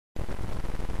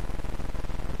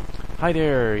Hi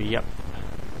there, yep.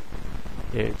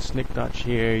 It's Nick Dutch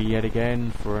here yet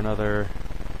again for another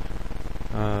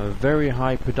very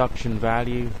high production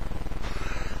value.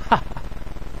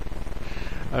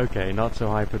 Okay, not so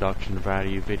high production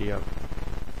value video.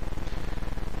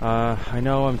 I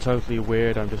know I'm totally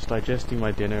weird, I'm just digesting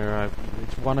my dinner.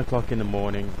 It's 1 o'clock in the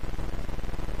morning.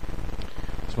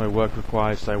 So my work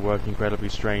requires that I work incredibly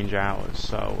strange hours,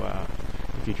 so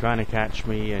if you're trying to catch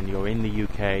me and you're in the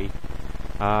UK,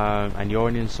 and you're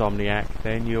an insomniac,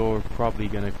 then you're probably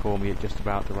going to call me at just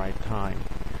about the right time.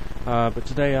 But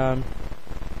today I'd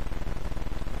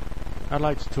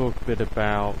like to talk a bit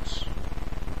about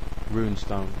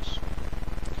runestones.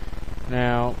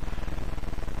 Now,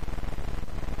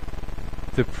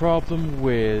 the problem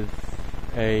with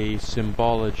a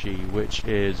symbology which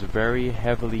is very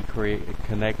heavily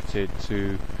connected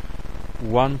to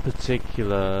one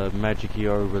particular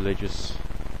magickal religious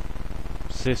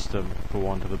system, for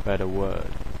want of a better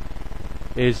word,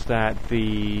 is that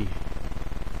the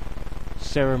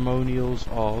ceremonials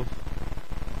of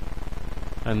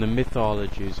and the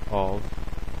mythologies of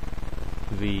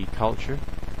the culture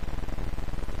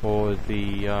or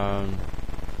the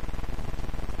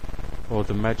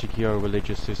magickal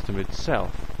religious system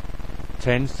itself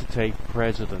tends to take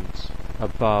precedence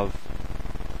above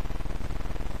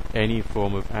any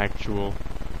form of actual,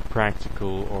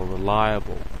 practical or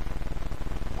reliable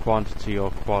quantity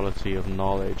or quality of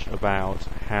knowledge about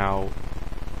how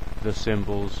the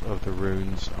symbols of the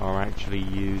runes are actually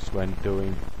used when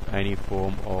doing any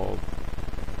form of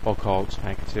occult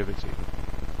activity.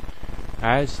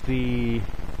 As the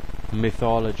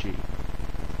mythology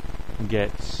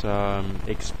gets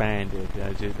expanded,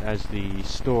 as the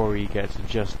story gets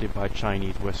adjusted by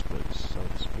Chinese whispers, so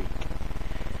to speak,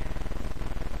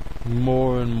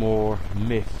 more and more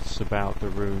myths about the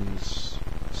runes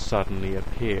suddenly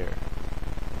appear.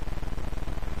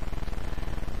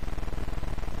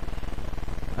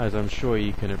 As I'm sure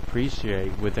you can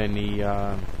appreciate with anything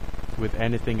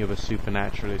of a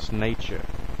supernaturalist nature,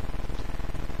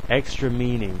 extra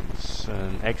meanings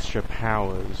and extra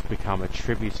powers become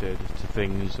attributed to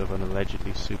things of an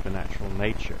allegedly supernatural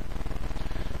nature.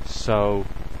 So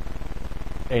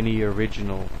any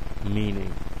original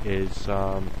meaning is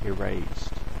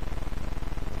erased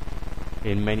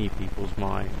in many people's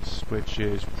minds, which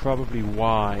is probably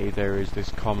why there is this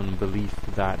common belief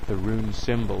that the rune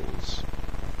symbols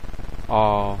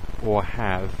are or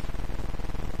have,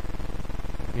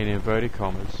 in inverted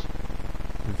commas,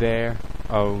 their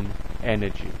own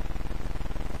energy.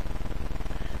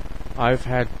 I've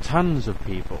had tons of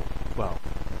people,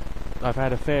 I've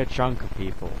had a fair chunk of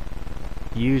people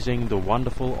using the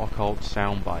wonderful occult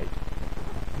soundbite,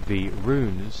 the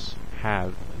runes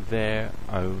have their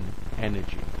own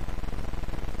energy.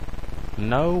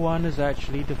 No one has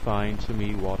actually defined to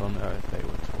me what on earth they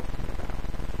were talking about,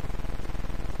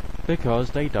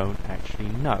 because they don't actually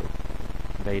know.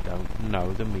 They don't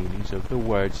know the meanings of the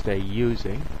words they're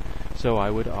using, so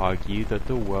I would argue that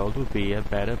the world would be a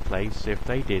better place if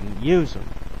they didn't use them.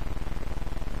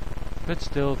 But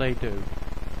still they do.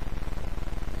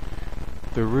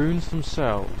 The runes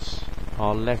themselves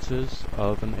are letters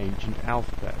of an ancient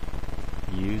alphabet,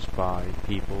 used by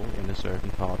people in a certain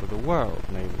part of the world,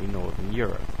 namely Northern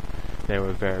Europe. There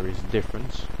were various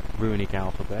different runic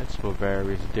alphabets for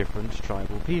various different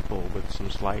tribal people, with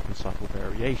some slight and subtle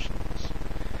variations.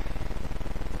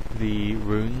 The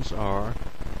runes are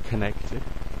connected,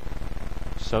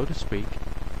 so to speak,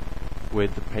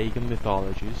 with the pagan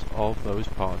mythologies of those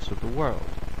parts of the world.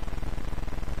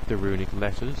 The runic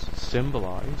letters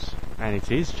symbolize, and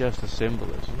it is just a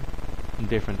symbolism,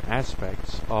 different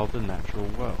aspects of the natural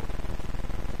world.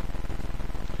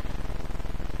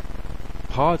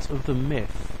 Part of the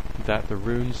myth that the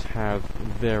runes have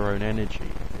their own energy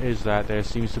is that there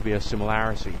seems to be a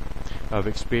similarity of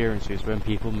experiences when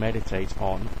people meditate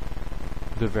on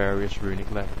the various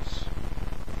runic letters.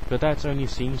 But that only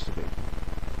seems to be.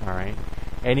 Alright?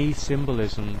 Any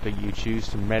symbolism that you choose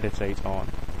to meditate on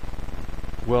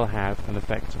will have an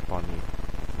effect upon you.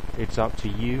 It's up to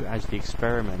you as the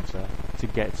experimenter to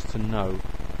get to know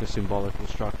the symbolical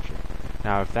structure.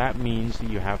 Now, if that means that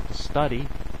you have to study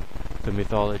the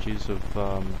mythologies of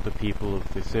the people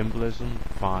of the symbolism,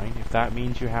 fine. If that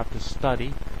means you have to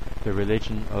study the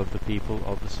religion of the people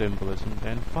of the symbolism,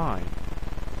 then fine.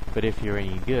 But if you're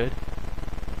any good,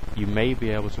 you may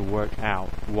be able to work out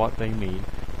what they mean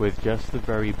with just the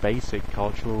very basic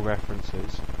cultural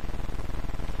references,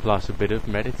 plus a bit of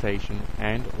meditation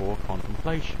and or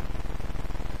contemplation.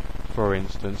 For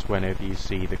instance, whenever you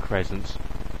see the crescent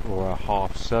or a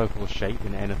half circle shape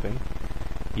in anything,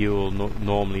 You'll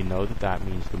normally know that that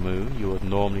means the moon. You would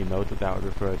normally know that that would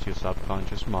refer to your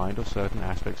subconscious mind or certain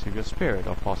aspects of your spirit,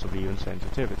 or possibly even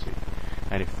sensitivity.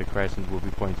 And if the crescent will be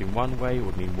pointing one way, it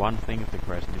would mean one thing. If the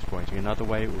crescent is pointing another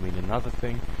way, it would mean another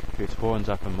thing. If its horns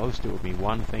uppermost, it would mean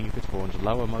one thing. If its horns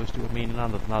lowermost, it would mean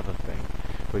another thing,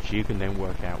 which you can then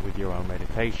work out with your own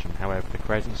meditation. However, the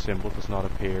crescent symbol does not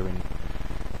appear in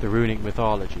the runic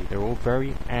mythology. They're all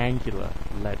very angular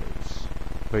letters,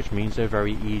 which means they're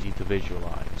very easy to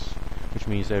visualize, which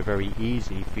means they're very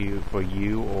easy for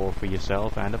you or for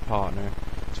yourself and a partner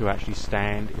to actually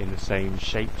stand in the same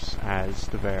shapes as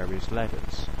the various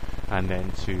letters, and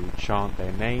then to chant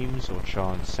their names or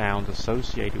chant sounds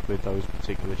associated with those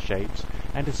particular shapes,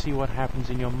 and to see what happens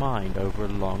in your mind over a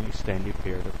long extended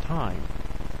period of time.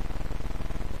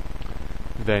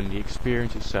 Then the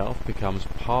experience itself becomes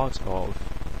part of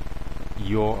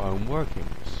your own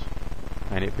workings,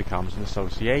 and it becomes an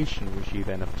association which you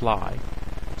then apply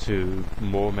to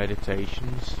more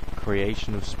meditations,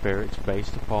 creation of spirits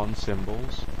based upon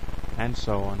symbols, and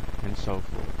so on and so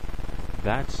forth.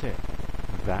 That's it.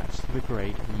 That's the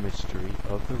great mystery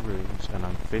of the runes, and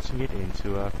I'm fitting it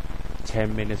into a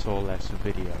 10-minute or less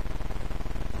video.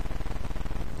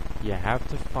 You have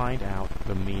to find out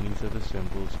the meanings of the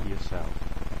symbols yourself,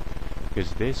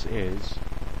 because this is,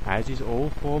 as is all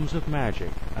forms of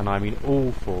magic, and I mean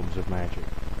all forms of magic,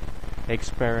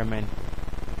 experimental.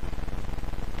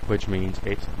 Which means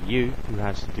it's you who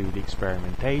has to do the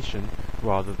experimentation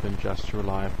rather than just to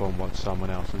rely upon what someone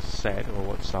else has said or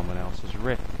what someone else has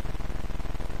written.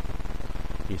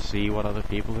 You see what other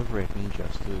people have written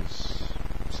just as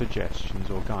suggestions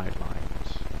or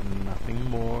guidelines. Nothing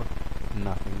more,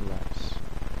 nothing less.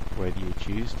 Whether you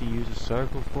choose to use a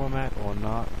circle format or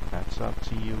not, that's up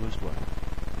to you as well.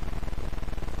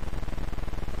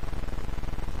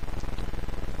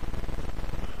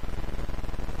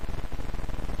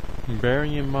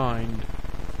 Bearing in mind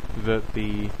that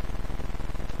the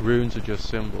runes are just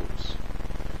symbols,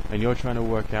 and you're trying to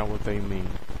work out what they mean,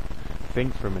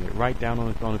 think for a minute, write down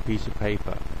on a piece of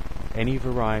paper any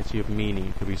variety of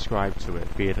meaning to be ascribed to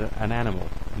it, be it an animal,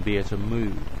 be it a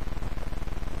mood,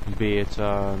 be it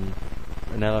an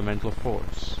elemental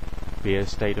force, be it a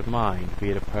state of mind,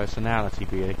 be it a personality,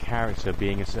 be it a character,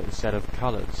 being a set of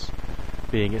colours,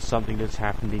 being it something that's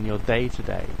happened in your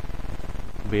day-to-day,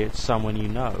 be it someone you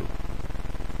know,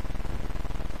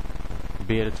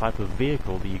 be it a type of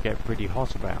vehicle that you get pretty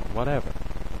hot about, whatever.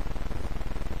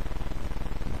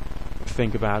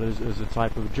 Think about it as a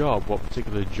type of job. What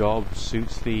particular job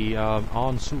suits the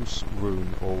Ansus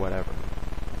rune or whatever?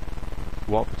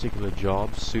 What particular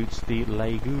job suits the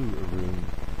Legu rune?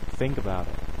 Think about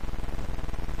it,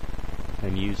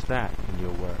 and use that in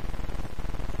your work.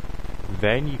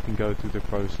 Then you can go through the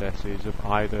processes of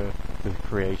either the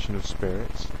creation of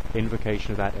spirits,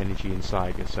 invocation of that energy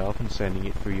inside yourself and sending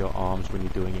it through your arms when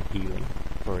you're doing a healing,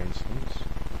 for instance.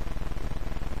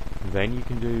 Then you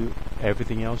can do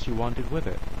everything else you wanted with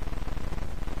it.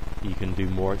 You can do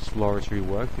more exploratory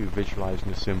work through visualizing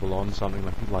a symbol on something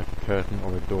like a curtain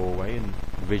or a doorway and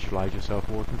visualize yourself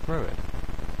walking through it.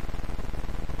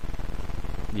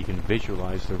 You can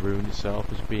visualize the rune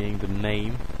itself as being the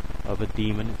name of a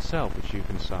demon itself which you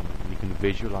can summon. You can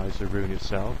visualize the rune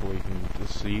itself, or you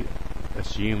can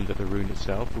assume that the rune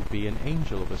itself will be an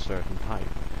angel of a certain type,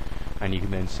 and you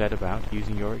can then set about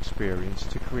using your experience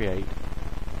to create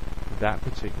that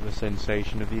particular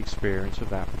sensation of the experience of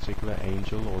that particular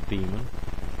angel or demon,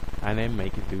 and then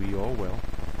make it do your will,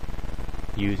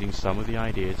 using some of the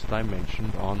ideas that I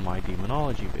mentioned on my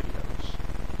demonology videos.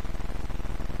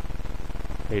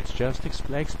 It's just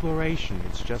exploration,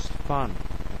 it's just fun,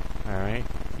 alright?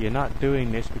 You're not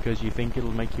doing this because you think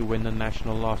it'll make you win the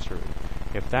national lottery.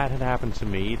 If that had happened to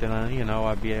me, then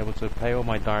I'd be able to pay all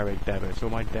my direct debits, all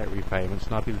my debt repayments,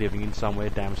 and I'd be living in somewhere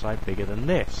damn sight bigger than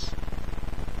this.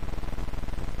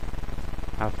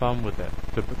 Have fun with it.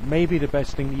 Maybe the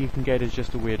best thing that you can get is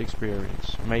just a weird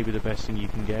experience. Maybe the best thing you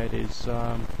can get is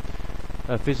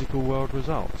a physical world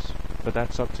results. But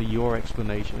that's up to your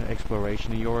exploration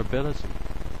and your ability.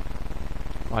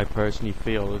 I personally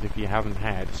feel that if you haven't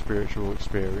had a spiritual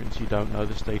experience, you don't know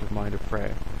the state of mind of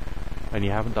prayer, and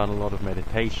you haven't done a lot of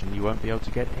meditation, you won't be able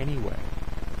to get anywhere.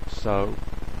 So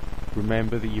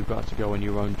remember that you've got to go on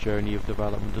your own journey of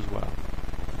development as well.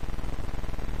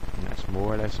 And that's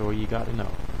more or less all you got to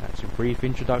know. That's a brief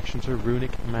introduction to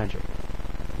runic magic.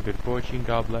 Good fortune,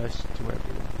 God bless to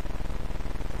everyone.